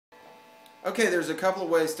Okay, there's a couple of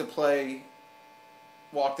ways to play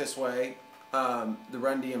Walk This Way, the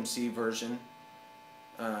Run DMC version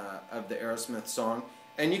of the Aerosmith song.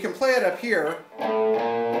 And you can play it up here,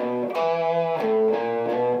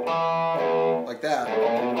 like that.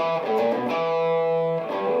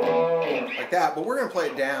 Like that, but we're going to play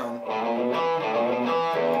it down.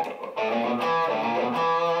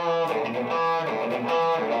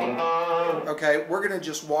 Okay, we're going to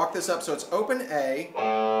just walk this up so it's open A,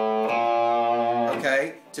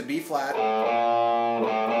 okay, to B flat,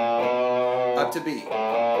 up to B.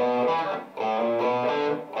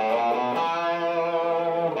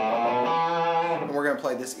 And we're going to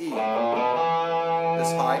play this E,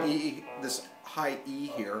 this high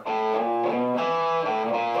E here,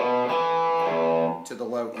 to the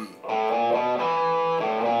low E.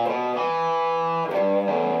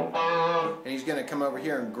 And he's going to come over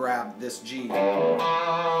here and grab this G.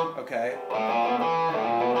 Okay.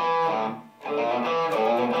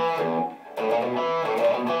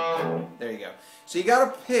 There you go. So you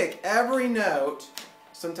got to pick every note.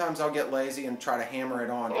 Sometimes I'll get lazy and try to hammer it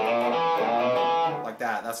on like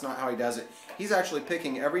that. That's not how he does it. He's actually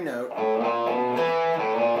picking every note.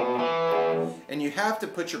 And you have to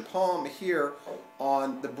put your palm here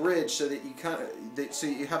on the bridge so that you so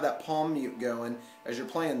you have that palm mute going as you're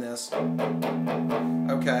playing this.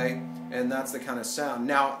 Okay, and that's the kind of sound.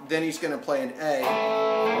 Now, then he's going to play an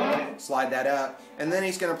A, slide that up, and then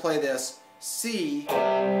he's going to play this C,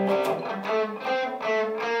 and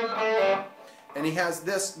he has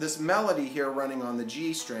this melody here running on the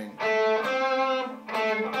G string.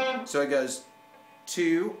 So it goes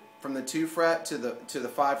 2 from the 2 fret to the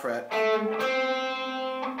 5 fret.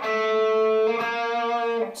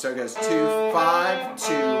 So it goes 2, 5,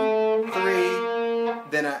 2, 3,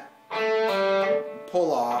 then a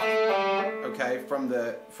pull off, okay, from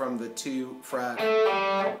the 2 fret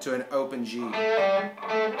to an open G.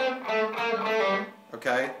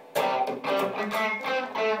 Okay?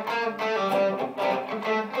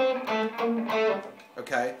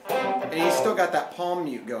 Okay? And he's still got that palm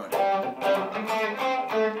mute going.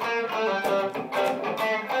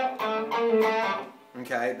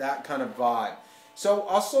 Okay, that kind of vibe. So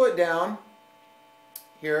I'll slow it down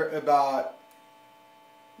here about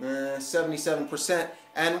 77%,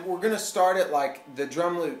 and we're going to start it like the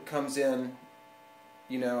drum loop comes in,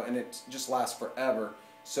 you know, and it just lasts forever.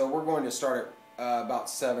 So we're going to start it about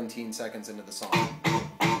 17 seconds into the song.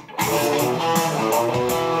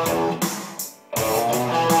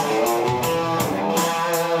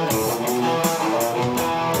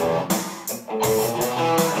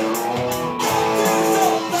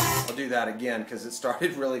 That again because it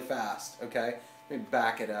started really fast. Okay, let me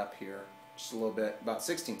back it up here just a little bit, about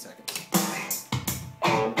 16 seconds.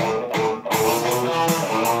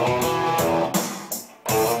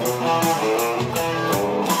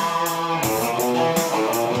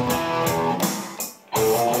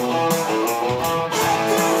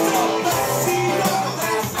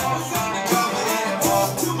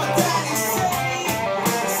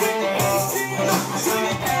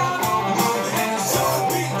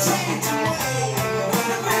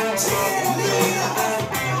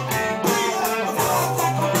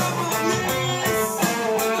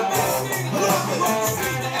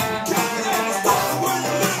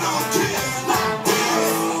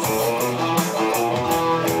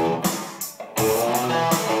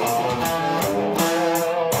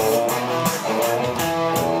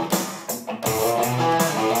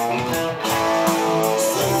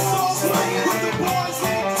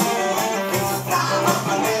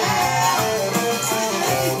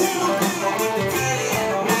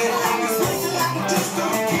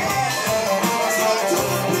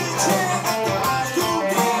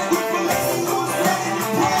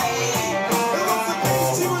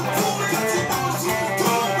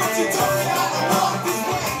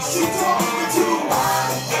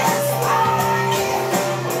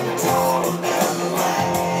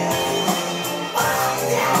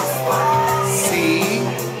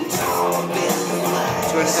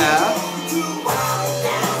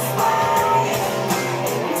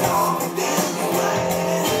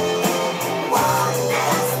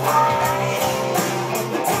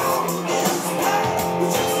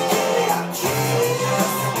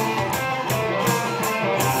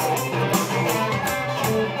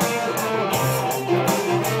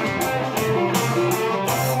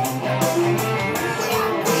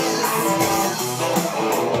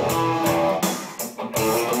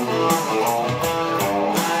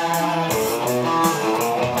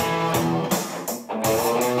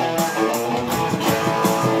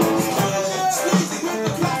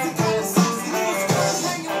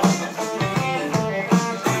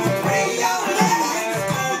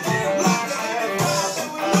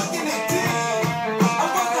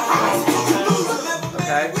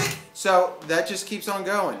 Okay? So that just keeps on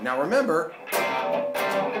going. Now remember,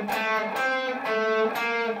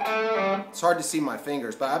 it's hard to see my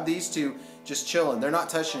fingers, but I have these two just chilling. They're not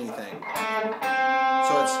touching anything.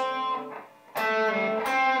 So it's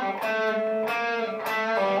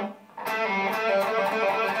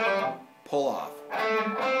pull off.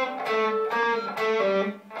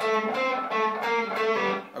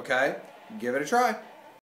 Okay? Give it a try.